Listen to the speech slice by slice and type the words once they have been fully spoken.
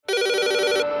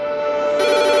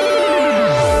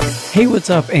Hey, what's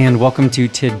up, and welcome to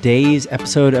today's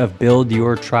episode of Build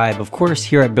Your Tribe. Of course,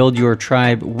 here at Build Your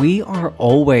Tribe, we are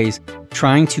always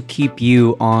trying to keep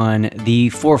you on the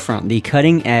forefront, the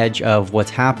cutting edge of what's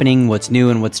happening, what's new,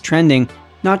 and what's trending,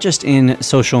 not just in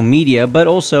social media, but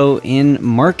also in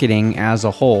marketing as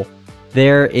a whole.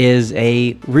 There is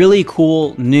a really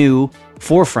cool new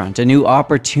forefront, a new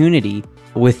opportunity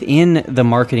within the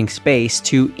marketing space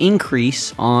to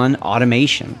increase on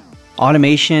automation.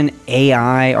 Automation,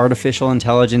 AI, artificial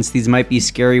intelligence, these might be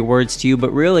scary words to you,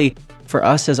 but really, for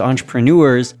us as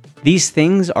entrepreneurs, these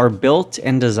things are built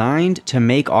and designed to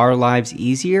make our lives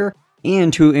easier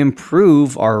and to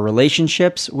improve our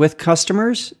relationships with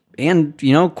customers and,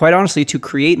 quite honestly, to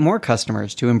create more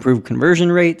customers, to improve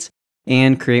conversion rates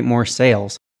and create more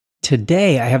sales.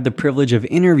 Today, I have the privilege of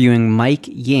interviewing Mike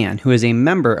Yan, who is a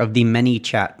member of the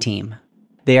ManyChat team.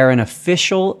 They are an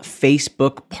official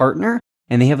Facebook partner,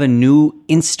 and they have a new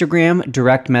Instagram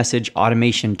direct message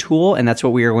automation tool, and that's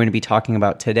what we are going to be talking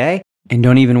about today. And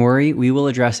don't even worry, we will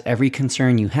address every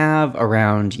concern you have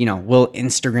around, will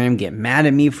Instagram get mad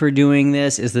at me for doing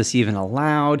this? Is this even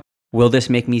allowed? Will this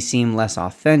make me seem less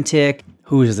authentic?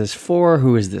 Who is this for?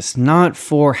 Who is this not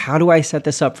for? How do I set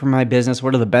this up for my business?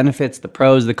 What are the benefits, the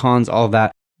pros, the cons, all of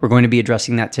that? We're going to be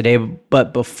addressing that today.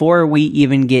 But before we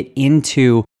even get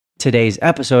into today's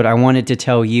episode, I wanted to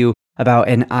tell you about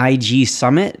an IG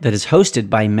summit that is hosted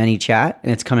by ManyChat,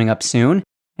 and it's coming up soon.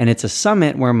 And it's a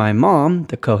summit where my mom,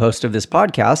 the co-host of this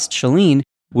podcast, Shalene,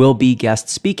 will be guest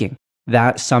speaking.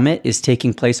 That summit is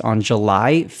taking place on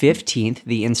July 15th,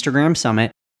 the Instagram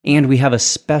summit, and we have a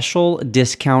special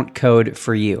discount code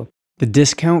for you. The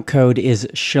discount code is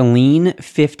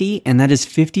Shalene50, and that is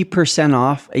 50%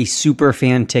 off a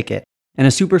Superfan ticket. And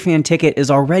a Superfan ticket is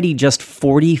already just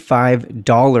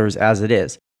 $45 as it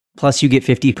is. Plus, you get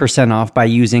 50% off by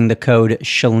using the code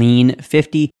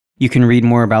Shalene50. You can read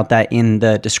more about that in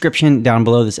the description down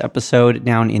below this episode,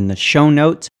 down in the show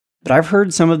notes. But I've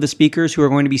heard some of the speakers who are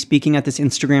going to be speaking at this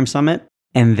Instagram summit,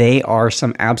 and they are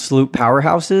some absolute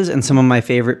powerhouses and some of my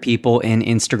favorite people in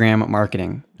Instagram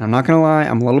marketing. I'm not going to lie,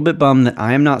 I'm a little bit bummed that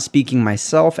I am not speaking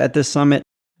myself at this summit,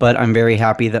 but I'm very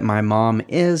happy that my mom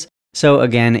is. So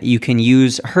again, you can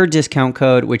use her discount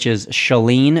code, which is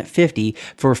Shalene50,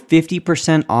 for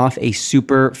 50% off a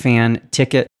Superfan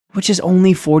ticket, which is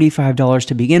only $45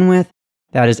 to begin with.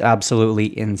 That is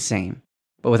absolutely insane.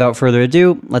 But without further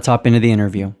ado, let's hop into the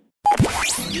interview.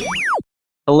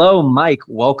 Hello, Mike.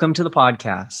 Welcome to the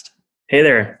podcast. Hey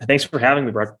there. Thanks for having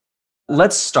me, bro.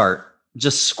 Let's start.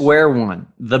 Just square one,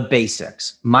 the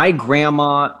basics. My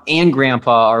grandma and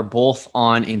grandpa are both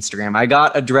on Instagram. I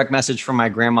got a direct message from my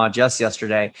grandma just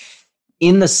yesterday.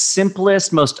 In the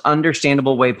simplest, most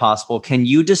understandable way possible, can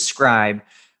you describe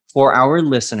for our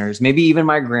listeners, maybe even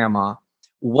my grandma,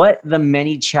 what the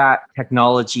ManyChat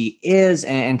technology is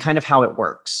and kind of how it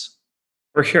works?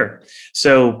 For sure.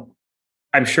 So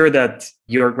I'm sure that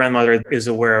your grandmother is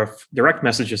aware of direct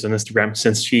messages on Instagram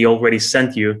since she already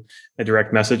sent you a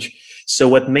direct message. So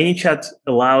what ManyChat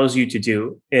allows you to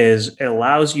do is it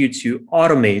allows you to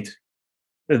automate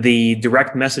the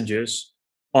direct messages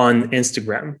on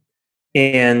Instagram.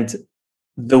 And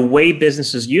the way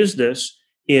businesses use this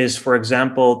is, for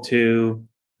example, to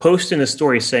post in a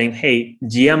story saying, hey,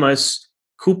 DM us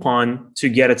coupon to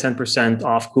get a 10%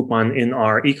 off coupon in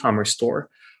our e-commerce store.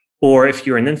 Or if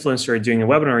you're an influencer doing a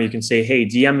webinar, you can say, hey,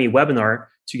 DM me webinar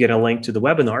to get a link to the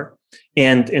webinar.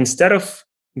 And instead of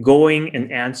going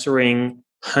and answering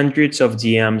hundreds of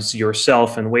DMs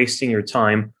yourself and wasting your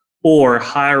time or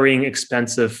hiring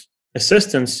expensive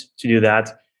assistants to do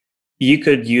that, you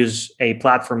could use a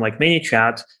platform like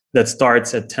ManyChat that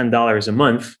starts at $10 a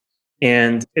month,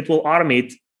 and it will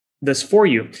automate this for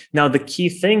you. Now, the key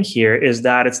thing here is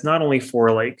that it's not only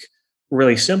for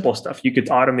really simple stuff. You could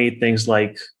automate things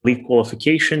like lead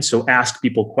qualification. So ask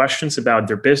people questions about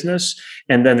their business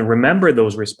and then remember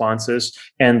those responses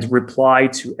and reply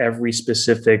to every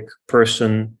specific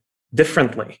person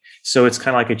differently. So it's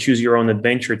kind of like a choose your own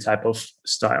adventure type of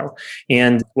style.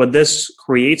 And what this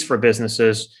creates for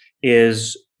businesses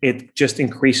is it just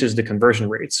increases the conversion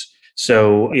rates.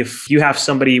 So if you have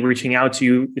somebody reaching out to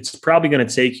you, it's probably going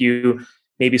to take you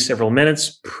maybe several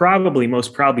minutes,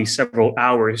 most probably several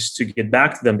hours to get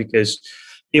back to them, because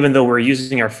even though we're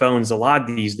using our phones a lot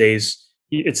these days,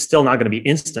 it's still not going to be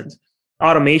instant.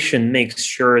 Automation makes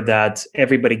sure that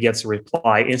everybody gets a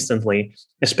reply instantly,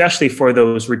 especially for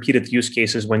those repeated use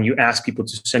cases when you ask people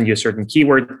to send you a certain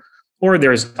keyword, or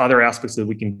there's other aspects that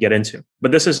we can get into.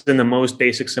 But this is in the most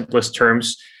basic, simplest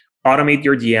terms. Automate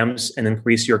your DMs and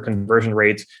increase your conversion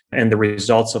rate and the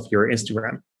results of your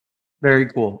Instagram. Very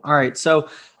cool. All right. So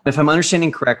If I'm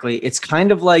understanding correctly, it's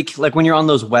kind of like when you're on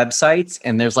those websites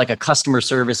and there's like a customer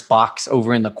service box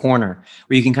over in the corner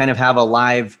where you can kind of have a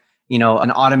live, an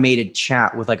automated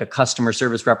chat with like a customer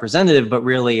service representative, but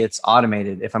really it's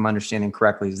automated, if I'm understanding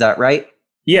correctly. Is that right?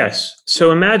 Yes.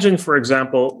 So imagine, for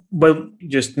example, but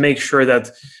just make sure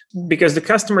that, because the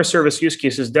customer service use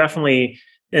case is definitely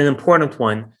an important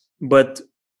one, but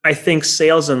I think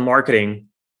sales and marketing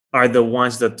are the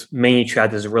ones that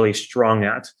ManyChat is really strong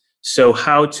at. So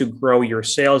how to grow your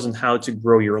sales and how to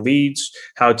grow your leads,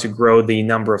 how to grow the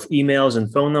number of emails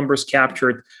and phone numbers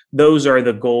captured. Those are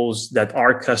the goals that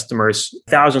our customers,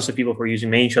 thousands of people who are using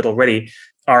ManyChat already,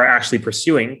 are actually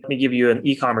pursuing. Let me give you an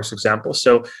e-commerce example.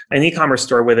 So an e-commerce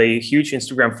store with a huge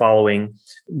Instagram following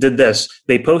did this.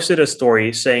 They posted a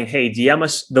story saying, hey, DM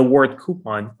us the word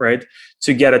coupon, right,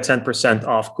 to get a 10%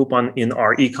 off coupon in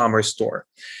our e-commerce store.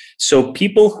 So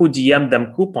people who DM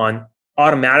them coupon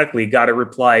automatically got a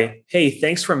reply, hey,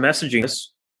 thanks for messaging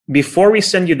us. Before we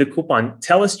send you the coupon,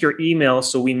 tell us your email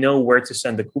so we know where to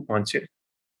send the coupon to.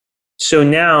 So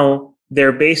now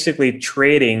they're basically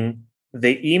trading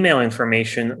the email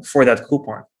information for that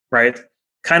coupon, right?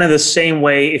 Kind of the same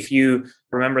way if you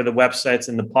remember the websites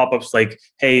and the pop-ups like,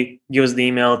 hey, give us the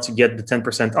email to get the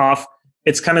 10% off.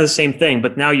 It's kind of the same thing,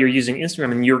 but now you're using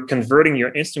Instagram and you're converting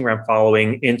your Instagram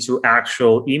following into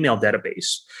actual email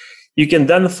database. You can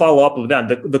then follow up with that.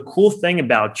 The cool thing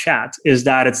about chat is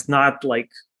that it's not like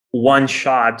one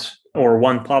shot or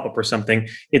one pop-up or something.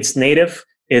 It's native.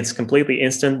 It's completely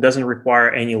instant, doesn't require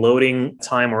any loading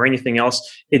time or anything else.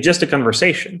 It's just a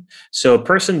conversation. So a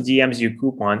person DMs you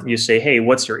coupon, you say, hey,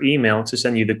 what's your email to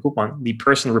send you the coupon? The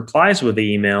person replies with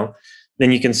the email.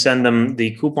 Then you can send them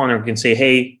the coupon, or you can say,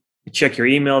 hey, check your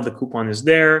email, the coupon is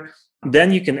there.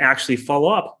 Then you can actually follow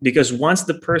up, because once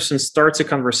the person starts a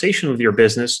conversation with your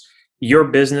business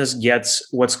gets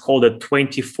what's called a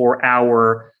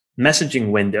 24-hour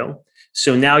messaging window.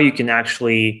 So now you can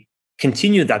actually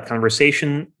continue that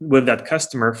conversation with that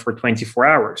customer for 24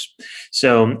 hours.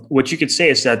 So what you could say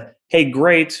is that, hey,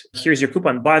 great, here's your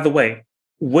coupon. By the way,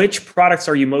 which products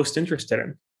are you most interested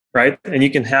in, right? And you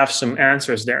can have some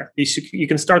answers there. You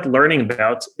can start learning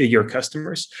about your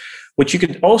customers. What you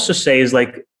could also say is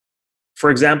like,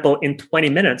 for example, in 20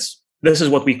 minutes, this is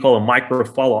what we call a micro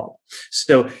follow-up.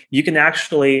 So you can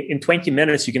actually, in 20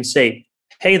 minutes, you can say,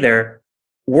 hey there,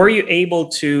 were you able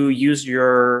to use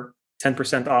your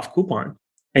 10% off coupon?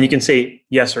 And you can say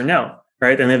yes or no,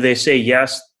 right? And if they say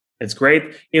yes, it's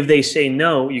great. If they say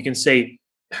no, you can say,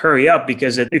 hurry up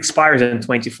because it expires in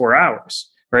 24 hours,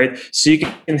 right? So you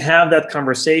can have that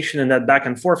conversation and that back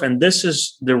and forth. And this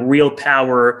is the real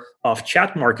power of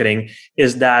chat marketing,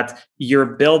 is that you're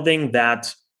building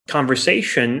that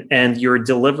conversation and you're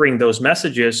delivering those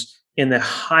messages in a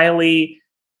highly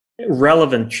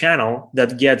relevant channel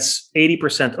that gets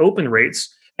 80% open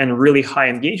rates and really high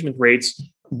engagement rates,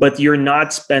 but you're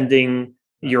not spending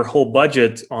your whole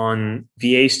budget on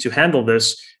VAs to handle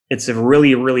this. It's a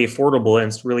really, really affordable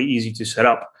and it's really easy to set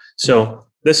up. So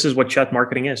this is what chat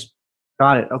marketing is.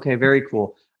 Got it. Okay, very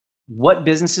cool. What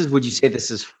businesses would you say this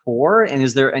is for? And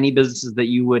is there any businesses that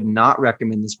you would not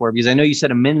recommend this for? Because I know you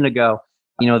said a minute ago,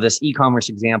 this e-commerce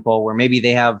example where maybe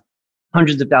they have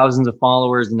hundreds of thousands of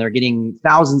followers and they're getting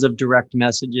thousands of direct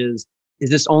messages. Is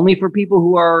this only for people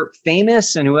who are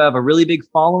famous and who have a really big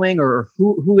following, or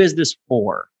who is this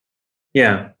for?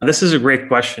 Yeah, this is a great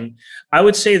question. I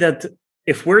would say that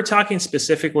if we're talking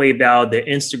specifically about the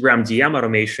Instagram DM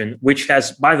automation, which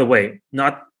has, by the way,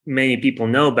 not many people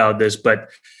know about this, but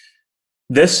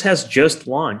this has just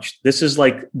launched. This is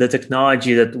like the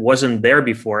technology that wasn't there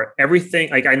before. Everything,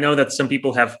 like I know that some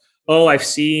people have, I've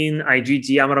seen IG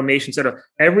DM automation, etc.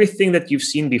 Everything that you've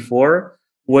seen before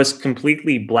was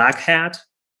completely black hat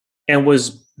and was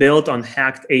built on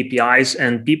hacked APIs,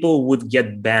 and people would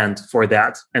get banned for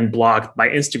that and blocked by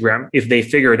Instagram if they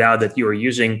figured out that you were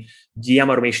using DM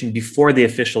automation before the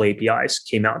official APIs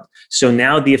came out. So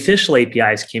now the official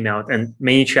APIs came out, and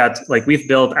ManyChat, like we've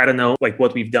built, I don't know, like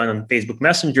what we've done on Facebook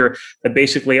Messenger, but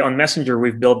basically on Messenger,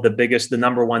 we've built the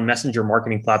number one messenger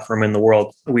marketing platform in the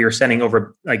world. We are sending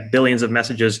over like billions of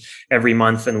messages every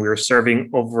month, and we are serving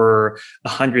over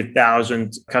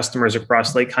 100,000 customers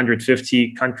across like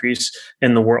 150 countries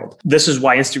in the world. This is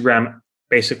why Instagram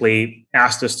basically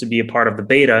asked us to be a part of the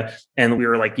beta. And we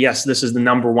were like, yes, this is the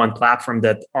number one platform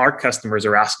that our customers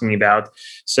are asking about.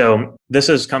 So this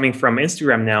is coming from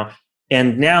Instagram now.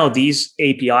 And now these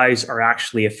APIs are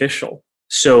actually official.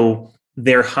 So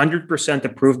they're 100%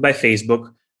 approved by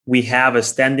Facebook. We have a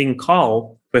standing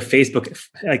call with Facebook.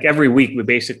 Like every week, we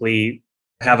basically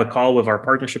have a call with our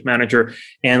partnership manager,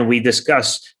 and we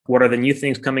discuss what are the new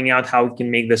things coming out, how we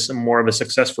can make this more of a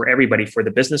success for everybody, for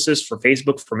the businesses, for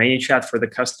Facebook, for ManyChat, for the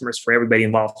customers, for everybody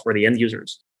involved, for the end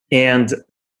users. And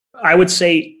I would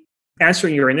say,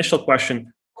 answering your initial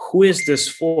question, who is this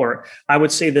for? I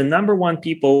would say the number one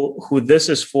people who this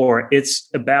is for, it's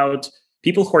about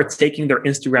people who are taking their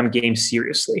Instagram game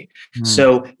seriously.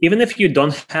 So even if you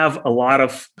don't have a lot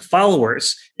of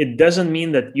followers, it doesn't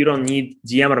mean that you don't need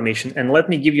DM automation. And let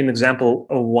me give you an example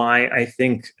of why I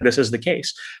think this is the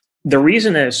case. The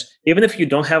reason is, even if you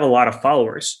don't have a lot of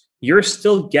followers, you're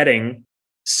still getting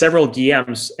several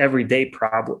DMs every day,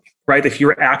 probably, right? If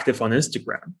you're active on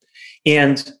Instagram.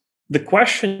 And the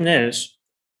question is,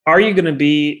 are you going to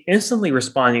be instantly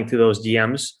responding to those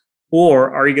DMs,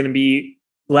 or are you going to be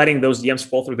letting those DMs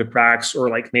fall through the cracks, or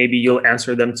like maybe you'll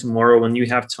answer them tomorrow when you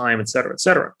have time, et cetera, et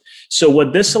cetera. So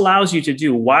what this allows you to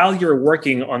do while you're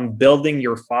working on building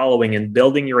your following and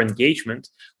building your engagement,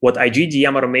 what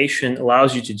IGDM automation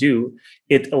allows you to do,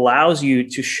 it allows you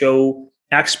to show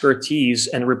expertise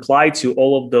and reply to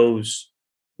all of those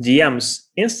DMs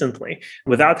instantly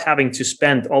without having to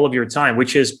spend all of your time,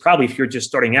 which is probably, if you're just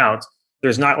starting out,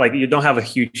 there's not like, you don't have a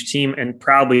huge team, and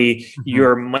probably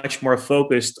you're much more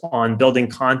focused on building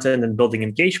content and building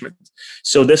engagement.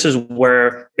 So this is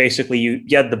where basically you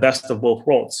get the best of both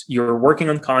worlds. You're working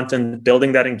on content,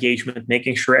 building that engagement,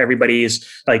 making sure everybody is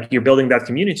like, you're building that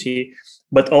community,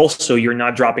 but also you're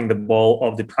not dropping the ball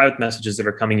of the private messages that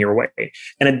are coming your way.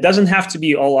 And it doesn't have to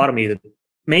be all automated.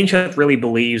 ManyChat really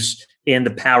believes in the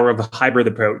power of a hybrid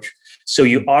approach. So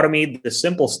you automate the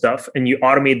simple stuff, and you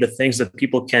automate the things that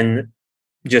people can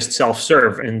just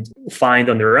self-serve and find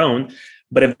on their own.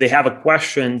 But if they have a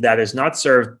question that is not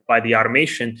served by the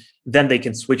automation, then they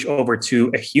can switch over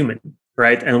to a human,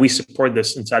 right? And we support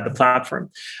this inside the platform.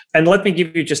 And let me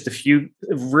give you just a few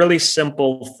really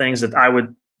simple things that I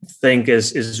would think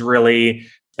is really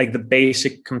like the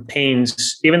basic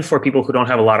campaigns, even for people who don't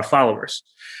have a lot of followers.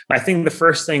 I think the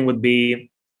first thing would be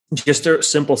just a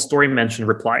simple story mention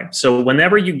reply. So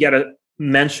whenever you get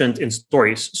mentioned in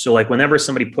stories, so like whenever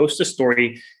somebody posts a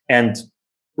story and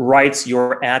writes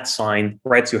your @ sign,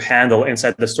 writes your handle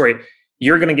inside the story,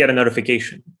 you're going to get a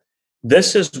notification.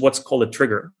 This is what's called a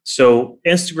trigger. So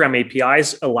Instagram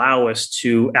APIs allow us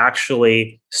to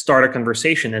actually start a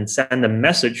conversation and send a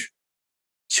message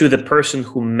to the person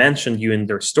who mentioned you in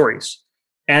their stories.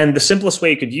 And the simplest way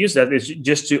you could use that is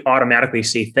just to automatically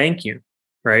say thank you,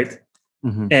 right?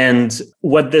 And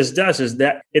what this does is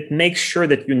that it makes sure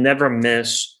that you never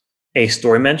miss a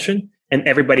story mention, and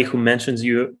everybody who mentions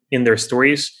you in their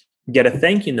stories get a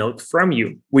thank you note from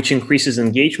you, which increases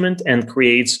engagement and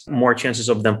creates more chances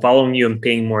of them following you and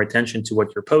paying more attention to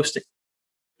what you're posting.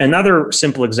 Another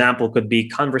simple example could be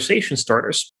conversation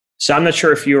starters. So I'm not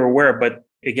sure if you're aware, but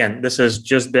again, this has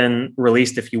just been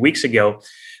released a few weeks ago.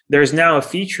 There's now a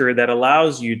feature that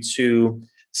allows you to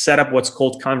set up what's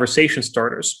called conversation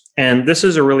starters. And this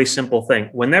is a really simple thing.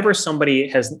 Whenever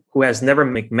somebody who has never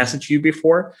messaged you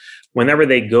before, whenever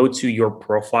they go to your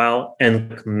profile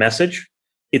and message,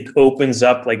 it opens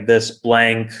up like this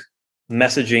blank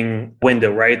messaging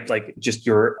window, right? Like just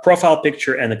your profile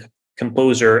picture and a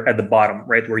composer at the bottom,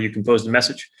 right? Where you compose the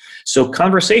message. So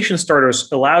conversation starters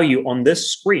allow you on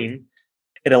this screen,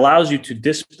 it allows you to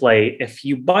display a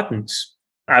few buttons.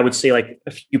 I would say like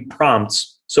a few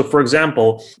prompts. So for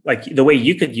example, like the way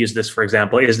you could use this, for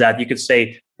example, is that you could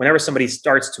say, whenever somebody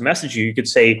starts to message you, you could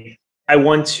say, I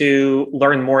want to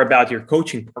learn more about your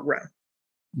coaching program,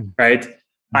 right?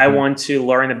 I want to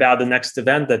learn about the next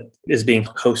event that is being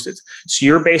hosted. So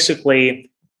you're basically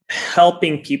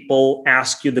helping people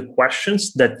ask you the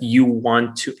questions that you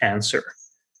want to answer.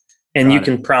 And you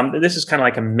can prompt, this is kind of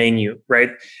like a menu,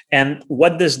 right? And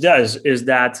what this does is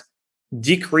that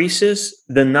decreases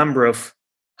the number of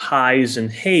highs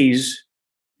and hays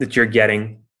that you're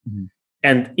getting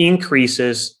and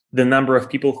increases the number of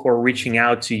people who are reaching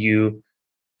out to you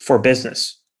for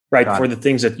business, right? For the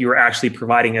things that you're actually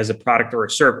providing as a product or a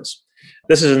service.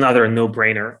 This is another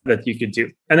no-brainer that you could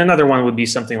do. And another one would be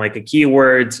something like a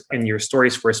keyword in your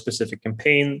stories for a specific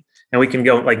campaign. And we can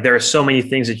go, like, there are so many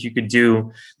things that you could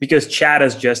do, because chat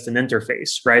is just an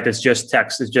interface, right? It's just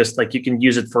text. It's just like, you can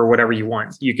use it for whatever you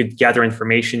want. You could gather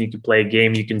information, you could play a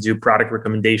game, you can do product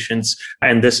recommendations.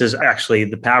 And this is actually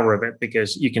the power of it,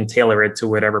 because you can tailor it to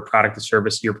whatever product or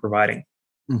service you're providing.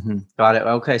 Got it.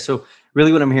 Okay. So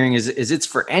really what I'm hearing is it's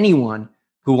for anyone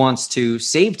who wants to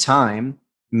save time,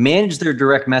 manage their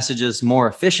direct messages more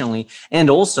efficiently, and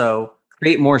also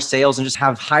create more sales and just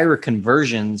have higher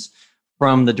conversions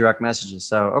from the direct messages.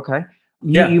 So, okay.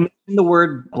 You mentioned the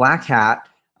word black hat.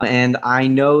 And I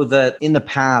know that in the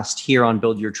past here on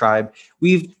Build Your Tribe,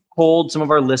 we've told some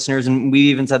of our listeners, and we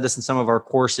even said this in some of our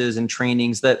courses and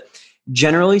trainings, that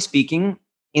generally speaking,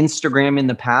 Instagram in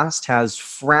the past has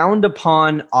frowned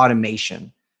upon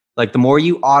automation. Like the more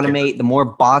you automate, the more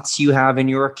bots you have in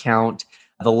your account,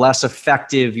 the less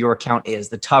effective your account is,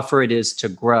 the tougher it is to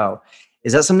grow.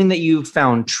 Is that something that you've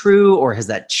found true, or has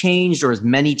that changed, or is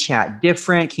ManyChat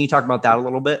different? Can you talk about that a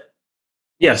little bit?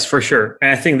 Yes, for sure.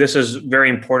 And I think this is very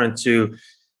important to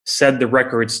set the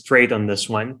record straight on this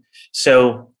one.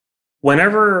 So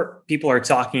whenever people are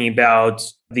talking about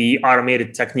the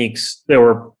automated techniques that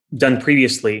were done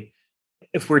previously,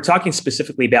 if we're talking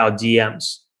specifically about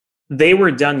DMs, they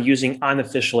were done using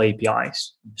unofficial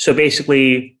APIs. So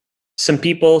basically, some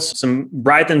people, some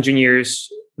bright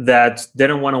engineers that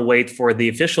didn't want to wait for the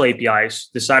official APIs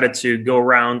decided to go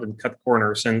around and cut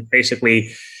corners and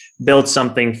basically build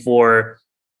something for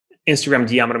Instagram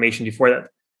DM automation before that.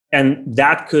 And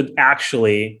that could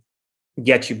actually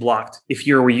get you blocked. If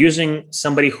you were using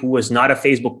somebody who was not a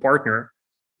Facebook partner,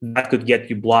 that could get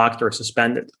you blocked or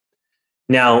suspended.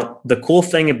 Now, the cool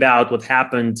thing about what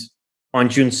happened on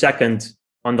June 2nd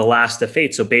on the last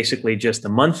F8, so basically just a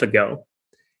month ago,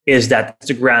 is that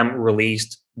Instagram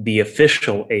released the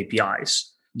official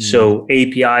APIs. So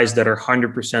APIs that are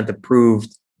 100%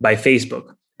 approved by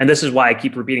Facebook. And this is why I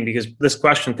keep repeating, because this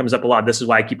question comes up a lot. This is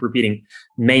why I keep repeating.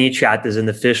 ManyChat is an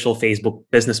official Facebook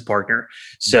business partner.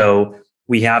 So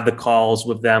we have the calls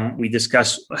with them. We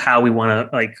discuss how we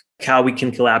want to, how we can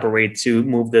collaborate to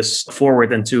move this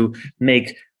forward and to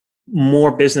make more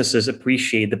businesses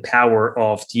appreciate the power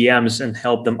of DMs and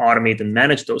help them automate and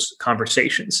manage those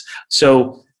conversations.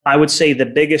 So I would say the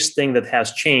biggest thing that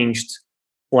has changed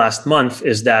last month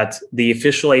is that the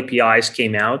official APIs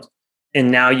came out,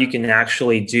 and now you can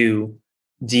actually do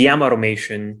DM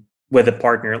automation with a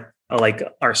partner like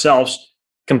ourselves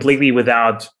completely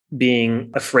without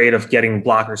being afraid of getting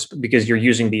blockers because you're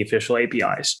using the official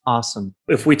APIs. Awesome.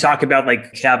 If we talk about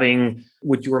having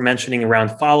what you were mentioning around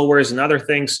followers and other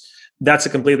things, that's a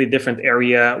completely different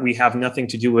area. We have nothing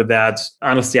to do with that.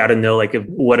 Honestly, I don't know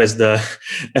what is the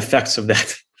effects of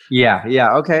that. Yeah.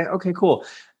 Okay, cool.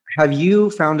 Have you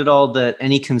found at all that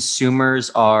any consumers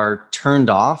are turned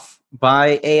off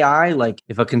by AI? Like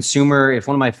if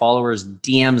one of my followers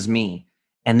DMs me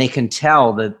and they can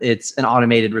tell that it's an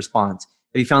automated response,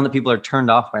 have you found that people are turned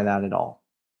off by that at all?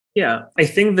 Yeah, I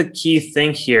think the key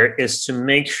thing here is to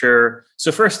make sure.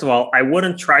 So first of all, I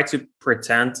wouldn't try to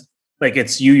pretend like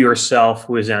it's you yourself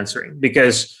who is answering,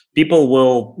 because people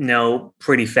will know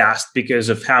pretty fast because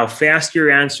of how fast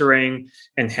you're answering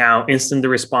and how instant the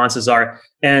responses are.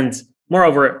 And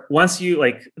moreover, once you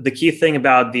the key thing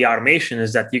about the automation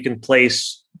is that you can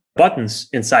place buttons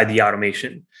inside the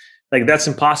automation. That's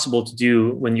impossible to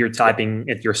do when you're typing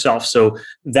it yourself. So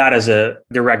that is a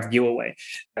direct giveaway.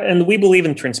 And we believe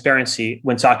in transparency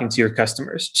when talking to your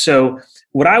customers. So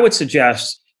what I would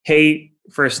suggest, hey,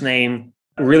 first name,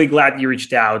 really glad you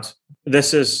reached out.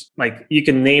 This is you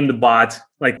can name the bot.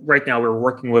 Right now we're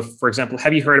working with, for example,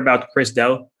 have you heard about Chris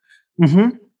Do?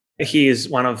 Mm-hmm. He is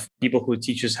one of people who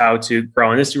teaches how to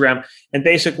grow on Instagram. And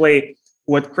basically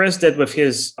what Chris did with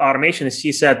his automation is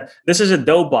he said, this is a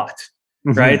Do bot,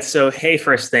 right? So, hey,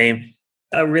 first name,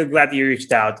 I'm really glad that you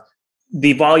reached out.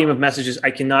 The volume of messages,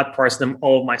 I cannot parse them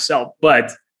all myself,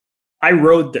 but I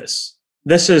wrote this.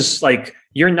 This is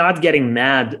you're not getting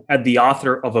mad at the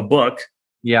author of a book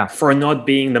for not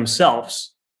being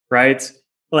themselves, right?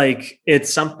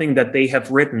 It's something that they have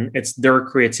written. It's their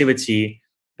creativity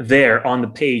there on the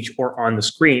page or on the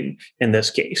screen in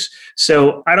this case.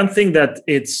 So I don't think that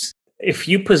if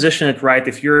you position it right,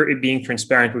 if you're being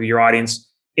transparent with your audience,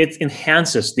 it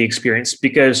enhances the experience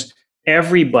because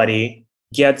everybody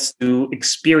gets to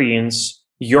experience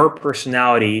your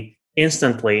personality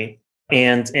instantly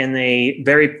and in a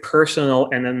very personal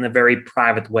and in a very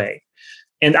private way.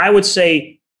 And I would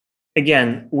say,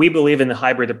 again, we believe in the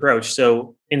hybrid approach.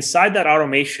 So inside that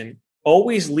automation,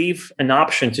 always leave an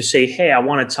option to say, hey, I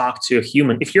want to talk to a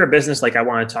human. If you're a business, I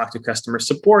want to talk to customer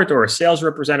support or a sales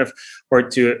representative or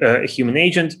to a human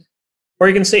agent. Or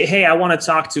you can say, hey, I want to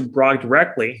talk to Brock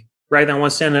directly, right? I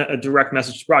want to send a direct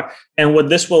message to Brock. And what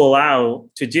this will allow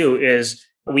to do is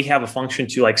we have a function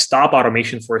to stop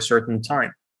automation for a certain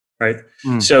time. Right.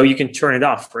 So you can turn it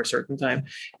off for a certain time.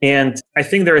 And I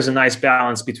think there is a nice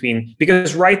balance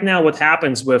because right now what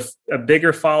happens with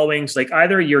bigger followings,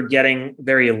 either you're getting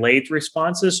very late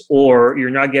responses or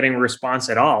you're not getting a response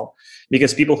at all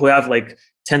because people who have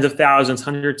tens of thousands,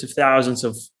 hundreds of thousands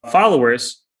of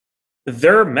followers,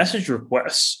 their message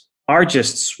requests are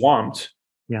just swamped.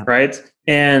 Yeah. Right.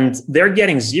 and they're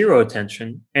getting zero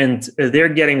attention and they're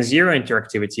getting zero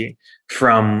interactivity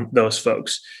from those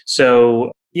folks.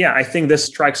 So yeah, I think this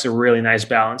strikes a really nice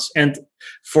balance. And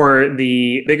for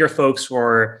the bigger folks who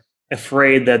are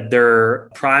afraid that their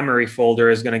primary folder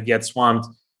is going to get swamped,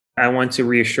 I want to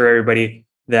reassure everybody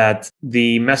that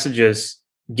the messages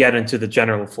get into the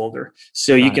general folder.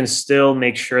 So you can still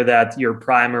make sure that your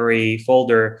primary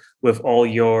folder with all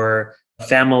your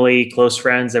family, close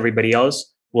friends, everybody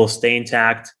else will stay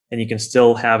intact, and you can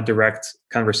still have direct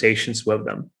conversations with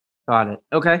them. Got it.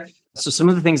 Okay. So some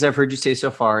of the things I've heard you say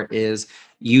so far is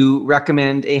you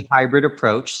recommend a hybrid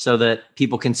approach so that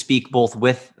people can speak both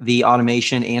with the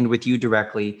automation and with you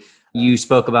directly. You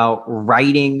spoke about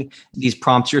writing these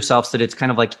prompts yourself so that it's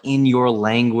kind of like in your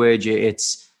language.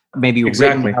 It's maybe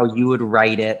written how you would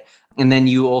write it. And then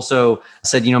you also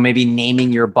said, maybe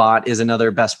naming your bot is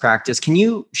another best practice. Can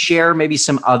you share maybe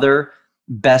some other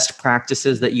best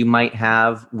practices that you might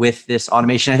have with this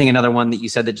automation? I think another one that you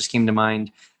said that just came to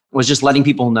mind was just letting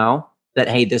people know that,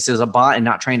 hey, this is a bot, and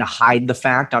not trying to hide the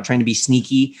fact, not trying to be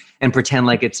sneaky and pretend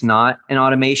like it's not an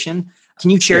automation. Can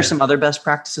you share some other best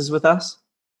practices with us?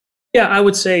 Yeah, I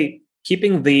would say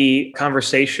keeping the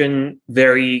conversation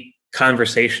very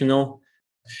conversational.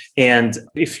 And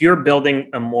if you're building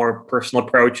a more personal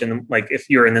approach, and like if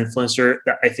you're an influencer,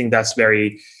 I think that's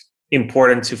very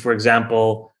important to, for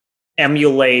example,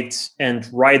 emulate and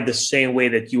write the same way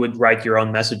that you would write your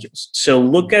own messages. So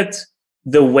look at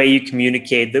the way you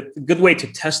communicate. The good way to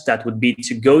test that would be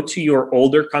to go to your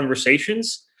older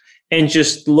conversations and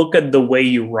just look at the way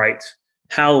you write.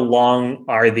 How long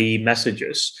are the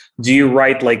messages? Do you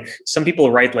write like, some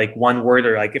people write like one word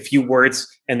or like a few words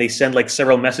and they send like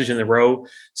several messages in a row.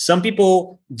 Some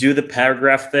people do the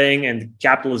paragraph thing and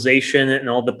capitalization and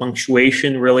all the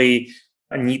punctuation really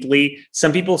neatly.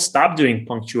 Some people stop doing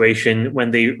punctuation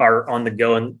when they are on the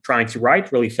go and trying to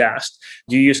write really fast.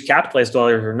 Do you use capitalized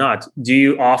letters or not? Do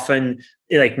you often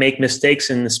like make mistakes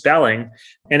in the spelling?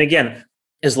 And again,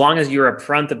 as long as you're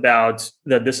upfront about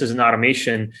that this is an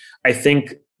automation, I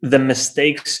think the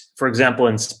mistakes, for example,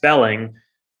 in spelling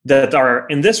that are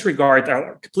in this regard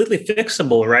are completely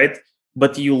fixable, right?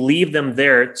 But you leave them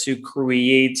there to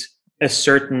create a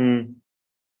certain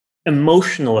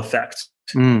emotional effect.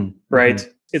 Right?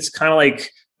 Mm-hmm. It's kind of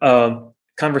like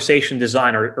conversation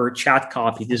design or chat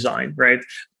copy design, right?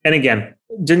 And again,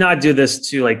 do not do this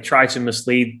to like try to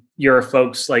mislead your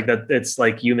folks like that it's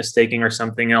like you mistaking or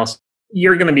something else.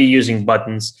 You're going to be using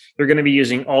buttons. You're going to be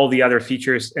using all the other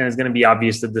features, and it's going to be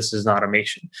obvious that this is not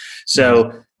automation.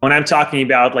 So when I'm talking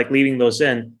about like leaving those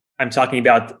in, I'm talking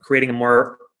about creating a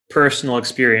more personal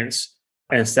experience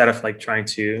instead of like trying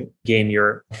to game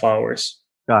your followers.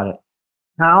 Got it.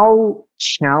 How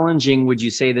challenging would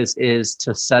you say this is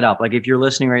to set up? Like if you're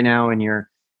listening right now and you're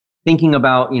thinking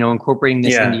about, incorporating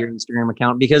this into your Instagram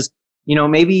account, because,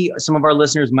 maybe some of our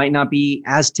listeners might not be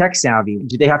as tech savvy.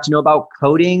 Do they have to know about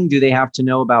coding? Do they have to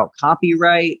know about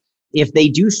copyright? If they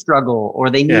do struggle or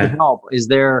they need help, is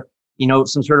there,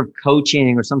 some sort of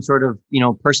coaching or some sort of,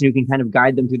 person who can kind of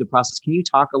guide them through the process? Can you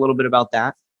talk a little bit about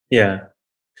that? Yeah.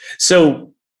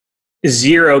 So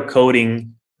zero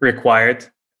coding required.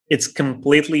 It's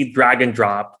completely drag and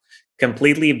drop,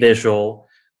 completely visual.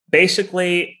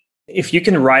 Basically, if you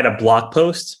can write a blog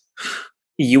post,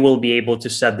 you will be able to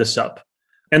set this up.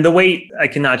 And the way, I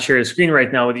cannot share the screen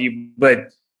right now with you, but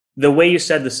the way you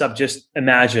set this up, just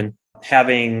imagine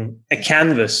having a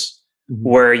canvas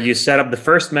where you set up the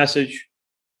first message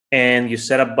and you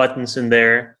set up buttons in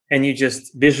there and you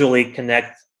just visually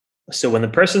connect. So when the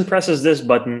person presses this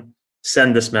button,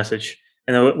 send this message.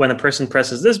 And when a person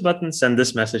presses this button, send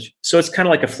this message. So it's kind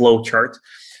of like a flow chart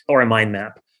or a mind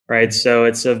map, right? So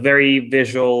it's a very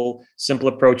visual, simple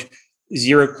approach.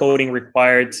 Zero coding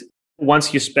required.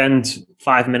 Once you spend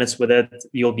 5 minutes with it,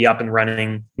 you'll be up and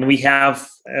running. And we have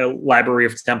a library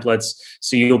of templates,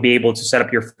 so you'll be able to set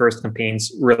up your first campaigns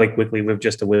really quickly with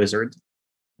just a wizard.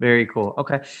 Very cool.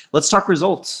 Okay. Let's talk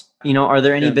results. Are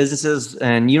there any businesses,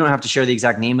 and you don't have to share the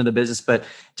exact name of the business, but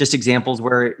just examples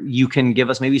where you can give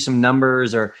us maybe some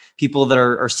numbers or people that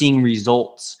are seeing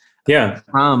results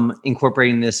from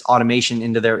incorporating this automation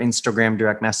into their Instagram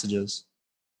direct messages?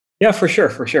 Yeah, for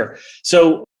sure.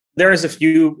 So there's a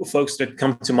few folks that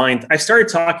come to mind. I started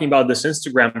talking about this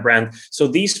Instagram brand. So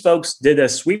these folks did a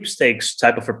sweepstakes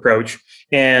type of approach.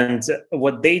 And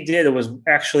what they did was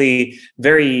actually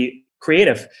very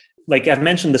creative. Like I've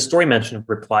mentioned the story mention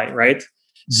reply, right?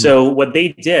 Mm-hmm. So what they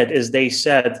did is they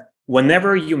said,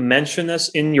 whenever you mention us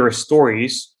in your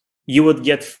stories, you would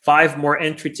get 5 more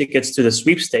entry tickets to the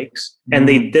sweepstakes. Mm-hmm. And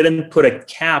they didn't put a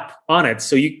cap on it.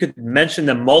 So you could mention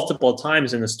them multiple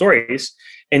times in the stories.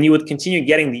 and you would continue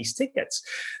getting these tickets.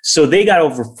 So they got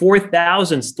over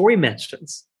 4,000 story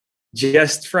mentions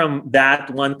just from that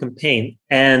one campaign.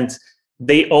 And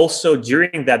they also,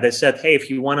 during that, they said, hey, if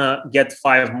you want to get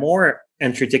 5 more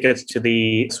entry tickets to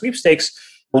the sweepstakes,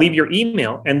 leave your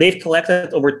email. And they've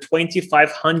collected over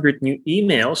 2,500 new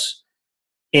emails,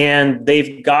 and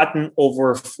they've gotten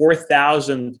over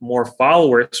 4,000 more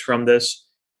followers from this.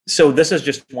 So this is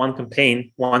just one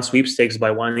campaign, one sweepstakes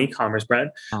by one e-commerce brand.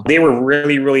 Oh. They were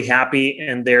really, really happy,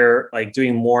 and they're like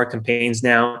doing more campaigns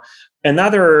now.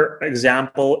 Another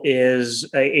example is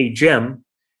a gym.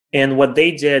 And what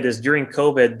they did is during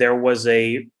COVID, there was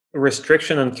a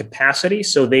restriction on capacity.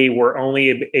 So they were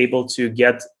only able to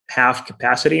get half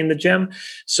capacity in the gym.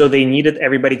 So they needed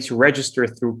everybody to register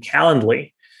through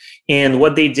Calendly. And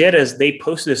what they did is they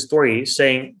posted a story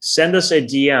saying, send us a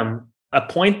DM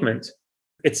appointment.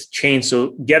 It's changed.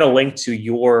 So get a link to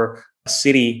your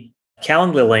city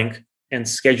Calendly link and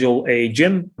schedule a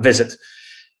gym visit.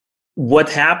 What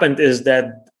happened is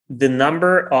that the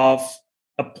number of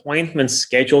appointments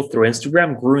scheduled through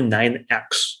Instagram grew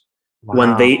 9x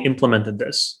when they implemented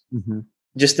this. Mm-hmm.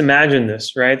 Just imagine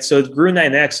this, right? So it grew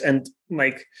 9x, and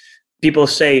like people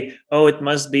say, oh, it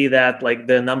must be that like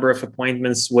the number of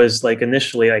appointments was like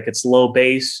initially like it's low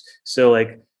base. So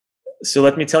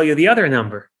let me tell you the other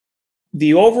number.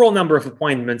 The overall number of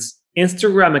appointments,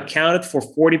 Instagram accounted for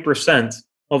 40%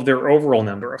 of their overall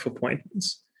number of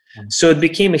appointments. Mm-hmm. So it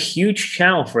became a huge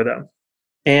channel for them.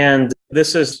 And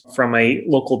this is from a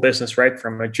local business, right?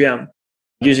 From a gym,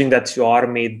 using that to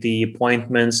automate the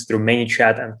appointments through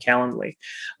ManyChat and Calendly.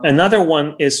 Another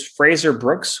one is Fraser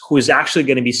Brooks, who is actually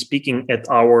going to be speaking at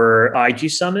our IG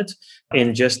Summit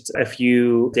in just a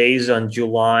few days on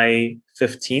July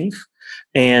 15th.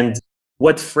 And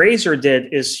what Fraser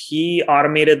did is he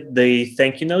automated the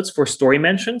thank you notes for story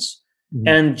mentions. Mm-hmm.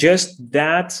 And just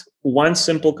that one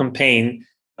simple campaign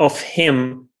of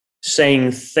him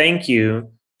saying thank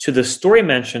you to the story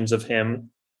mentions of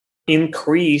him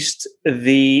increased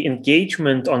the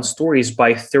engagement on stories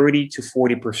by 30 to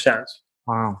 40%.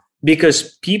 Wow.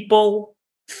 Because people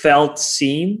felt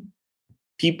seen,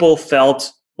 people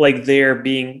felt like they're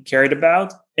being cared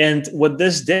about. And what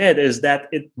this did is that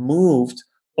it moved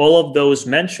all of those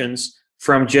mentions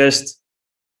from just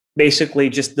basically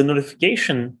just the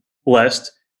notification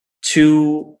list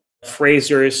to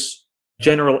Fraser's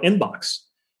general inbox.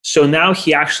 So now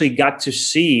he actually got to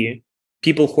see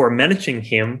people who are mentioning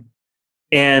him.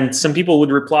 And some people would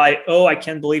reply, oh, I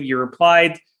can't believe you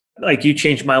replied. Like, you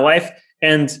changed my life.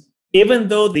 And even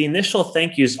though the initial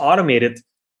thank you is automated,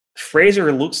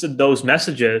 Fraser looks at those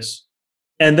messages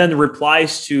and then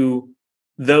replies to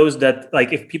those that,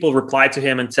 like, if people reply to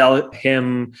him and tell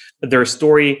him their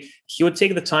story, he would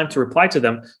take the time to reply to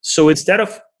them. So instead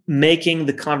of making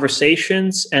the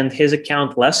conversations and his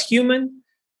account less human,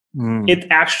 it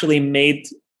actually made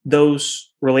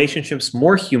those relationships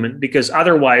more human, because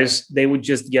otherwise they would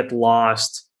just get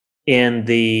lost in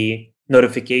the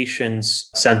notifications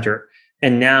center.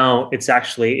 And now it's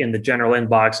actually in the general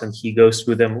inbox, and he goes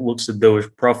through them, looks at those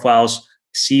profiles,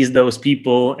 sees those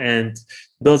people, and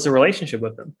builds a relationship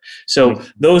with them. So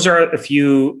those are a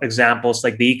few examples.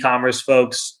 Like the e-commerce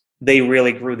folks, they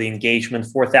really grew the engagement,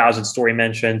 4,000 story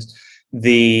mentions,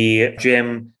 the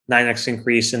gym, 9x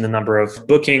increase in the number of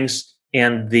bookings,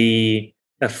 and the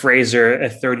Fraser, a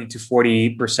 30 to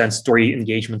 40% story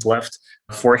engagement lift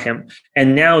for him.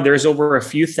 And now there's over a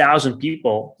few thousand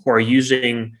people who are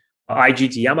using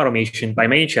IGDM automation by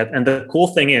ManyChat. And the cool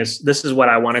thing is, this is what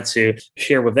I wanted to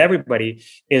share with everybody,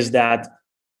 is that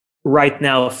right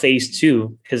now phase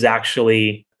 2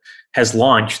 has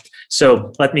launched.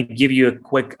 So let me give you a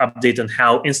quick update on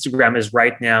how Instagram is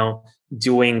right now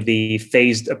doing the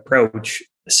phased approach.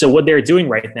 So what they're doing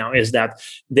right now is that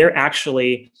they're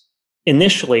actually,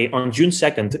 initially on June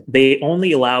 2nd, they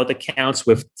only allowed accounts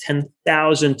with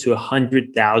 10,000 to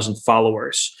 100,000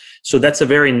 followers. So that's a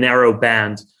very narrow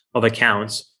band of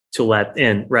accounts to let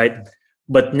in, right?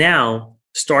 But now,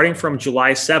 starting from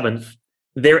July 7th,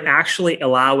 they're actually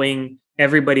allowing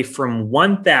everybody from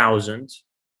 1,000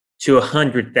 to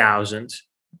 100,000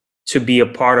 to be a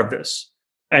part of this.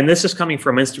 And this is coming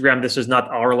from Instagram. This is not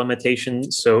our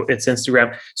limitation. So it's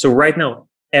Instagram. So right now,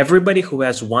 everybody who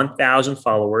has 1,000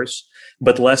 followers,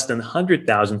 but less than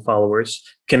 100,000 followers,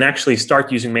 can actually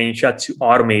start using ManyChat to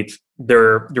automate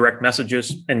their direct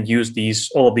messages and use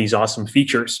all of these awesome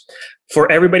features.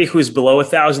 For everybody who is below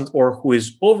 1,000 or who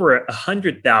is over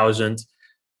 100,000,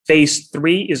 phase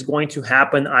 3 is going to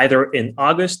happen either in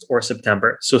August or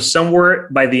September. So somewhere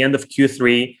by the end of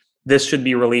Q3, this should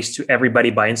be released to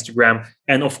everybody by Instagram.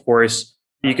 And of course,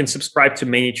 you can subscribe to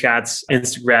ManyChat's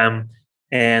Instagram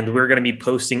And we're going to be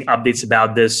posting updates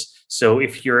about this. So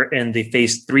if you're in the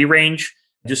phase 3 range,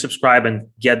 do subscribe and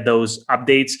get those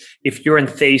updates. If you're in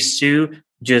phase 2,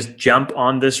 just jump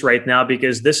on this right now,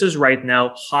 because this is right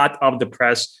now hot off the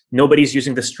press. Nobody's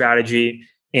using the strategy.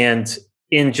 And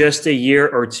in just a year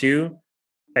or two,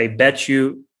 I bet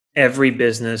you every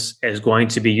business is going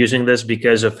to be using this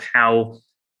because of how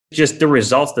just the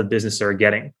results that businesses are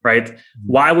getting, right?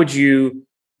 Why would you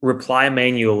reply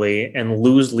manually and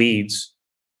lose leads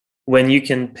when you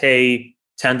can pay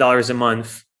 $10 a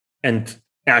month and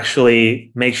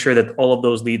actually make sure that all of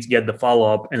those leads get the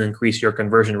follow-up and increase your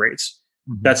conversion rates?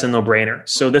 That's a no-brainer.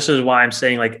 So this is why I'm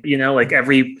saying, like, like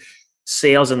every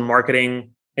sales and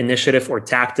marketing initiative or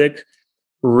tactic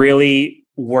really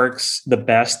works the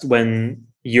best when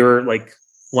you're like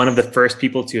one of the first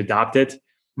people to adopt it.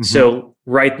 So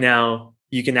right now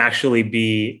you can actually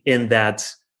be in that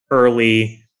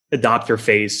early adopter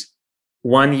phase.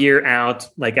 1 year out,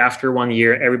 like after 1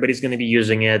 year, everybody's going to be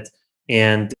using it,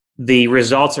 and the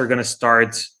results are going to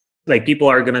start, like people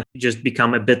are going to just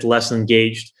become a bit less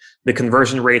engaged. The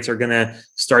conversion rates are going to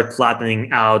start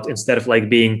flattening out. Instead of like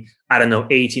being,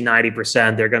 80,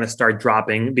 90%, they're going to start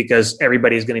dropping because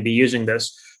everybody's going to be using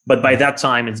this. But by that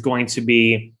time, it's going to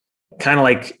be kind of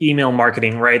like email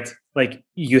marketing, right? Like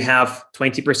you have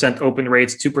 20% open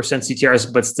rates, 2%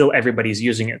 CTRs, but still everybody's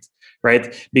using it,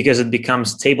 right? Because it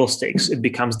becomes table stakes. It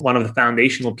becomes one of the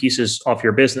foundational pieces of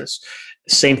your business.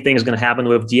 Same thing is going to happen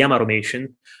with DM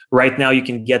automation. Right now, you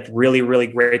can get really, really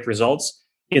great results.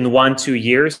 In 1-2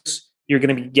 years, you're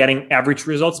going to be getting average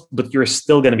results, but you're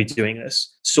still going to be doing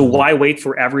this. So why wait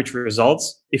for average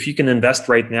results if you can invest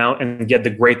right now and get the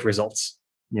great results?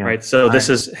 Yeah. Right. So this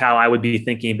is how I would be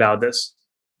thinking about this.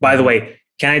 By the way,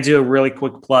 can I do a really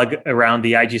quick plug around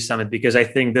the IG Summit? Because I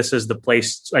think this is the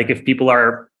place, like if people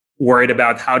are worried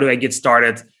about how do I get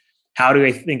started? How do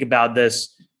I think about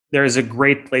this? There is a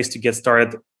great place to get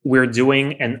started. We're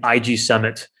doing an IG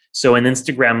Summit. So an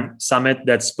Instagram summit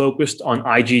that's focused on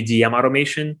IG DM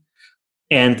automation.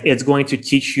 And it's going to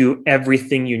teach you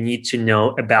everything you need to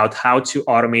know about how to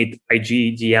automate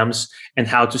IG DMs and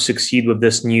how to succeed with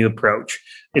this new approach.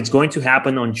 It's going to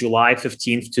happen on July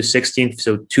 15th to 16th.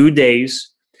 So 2 days,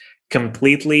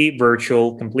 completely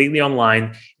virtual, completely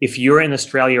online. If you're in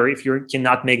Australia or if you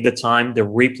cannot make the time, the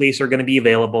replays are going to be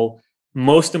available.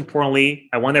 Most importantly,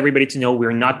 I want everybody to know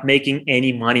we're not making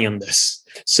any money on this.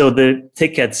 So the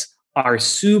tickets are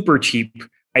super cheap.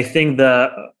 I think the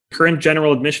current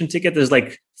general admission ticket is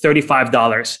like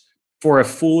 $35 for a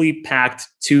fully packed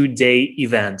 2-day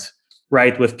event,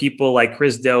 right? With people like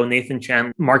Chris Do, Nathan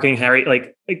Chan, Marketing Harry.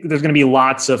 Like there's going to be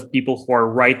lots of people who are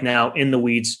right now in the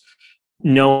weeds,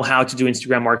 know how to do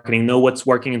Instagram marketing, know what's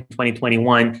working in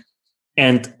 2021,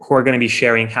 and who are going to be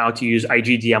sharing how to use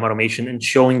IGDM automation and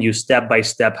showing you step by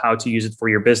step how to use it for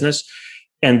your business.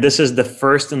 And this is the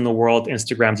first in the world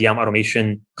Instagram DM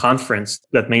automation conference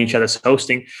that ManyChat is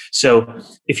hosting. So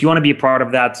if you want to be a part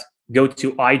of that, go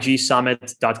to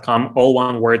igsummit.com, all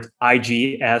one word,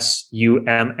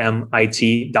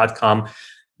 igsummit.com.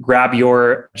 Grab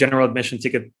your general admission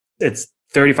ticket. It's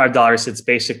 $35. It's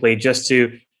basically just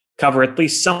to cover at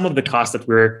least some of the costs that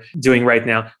we're doing right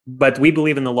now. But we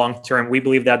believe in the long term, we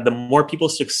believe that the more people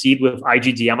succeed with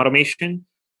IGDM automation,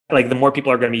 like the more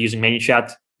people are going to be using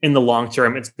ManyChat. In the long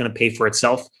term, it's going to pay for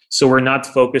itself. So we're not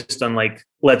focused on like,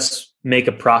 let's make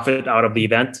a profit out of the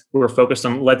event. We're focused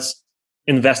on let's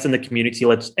invest in the community.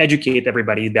 Let's educate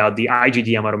everybody about the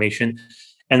IGDM automation.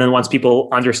 And then once people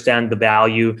understand the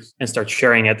value and start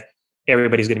sharing it,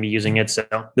 everybody's going to be using it. So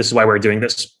this is why we're doing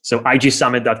this. So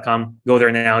igsummit.com, go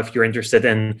there now if you're interested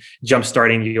in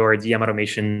jumpstarting your DM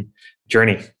automation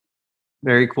journey.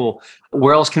 Very cool.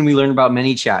 Where else can we learn about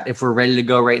ManyChat? If we're ready to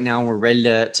go right now, we're ready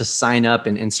to sign up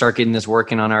and start getting this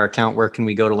working on our account, where can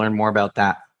we go to learn more about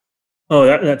that? Oh,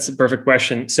 that's a perfect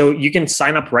question. So you can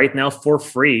sign up right now for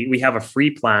free. We have a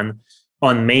free plan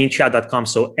on ManyChat.com.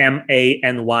 So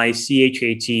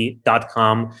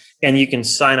MANYCHAT.com. And you can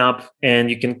sign up and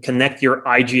you can connect your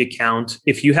IG account.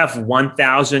 If you have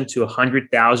 1,000 to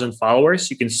 100,000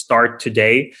 followers, you can start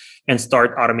today and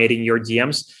start automating your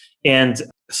DMs. And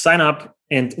sign up.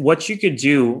 And what you could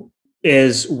do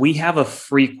is we have a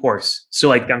free course. So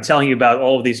like I'm telling you about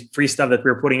all of these free stuff that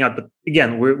we're putting out. But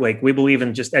again, we believe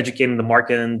in just educating the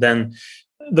market. And then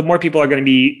the more people are going to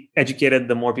be educated,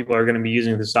 the more people are going to be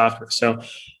using the software. So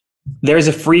there's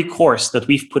a free course that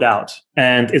we've put out.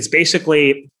 And it's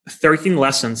basically 13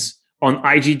 lessons on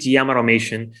IGDM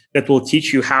automation that will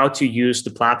teach you how to use the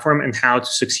platform and how to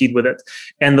succeed with it.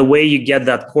 And the way you get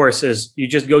that course is you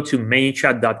just go to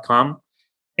ManyChat.com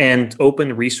and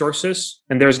open resources.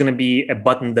 And there's going to be a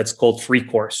button that's called free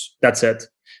course. That's it.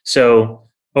 So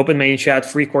Open ManyChat,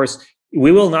 free course.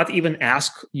 We will not even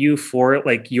ask you for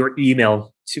like your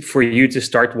email for you to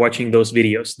start watching those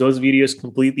videos. Those videos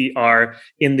completely are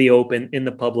in the open, in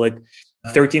the public.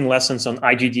 13 lessons on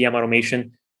IGDM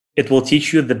automation. It will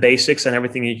teach you the basics and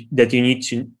everything that you need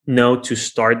to know to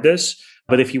start this.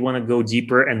 But if you want to go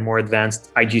deeper and more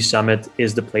advanced, IG Summit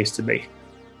is the place to be.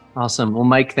 Awesome. Well,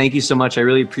 Mike, thank you so much. I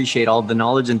really appreciate all the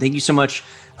knowledge. And thank you so much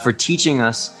for teaching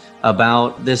us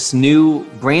about this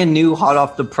brand new, hot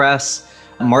off the press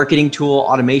marketing tool,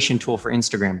 automation tool for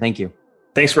Instagram. Thank you.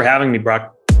 Thanks for having me,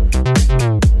 Brock.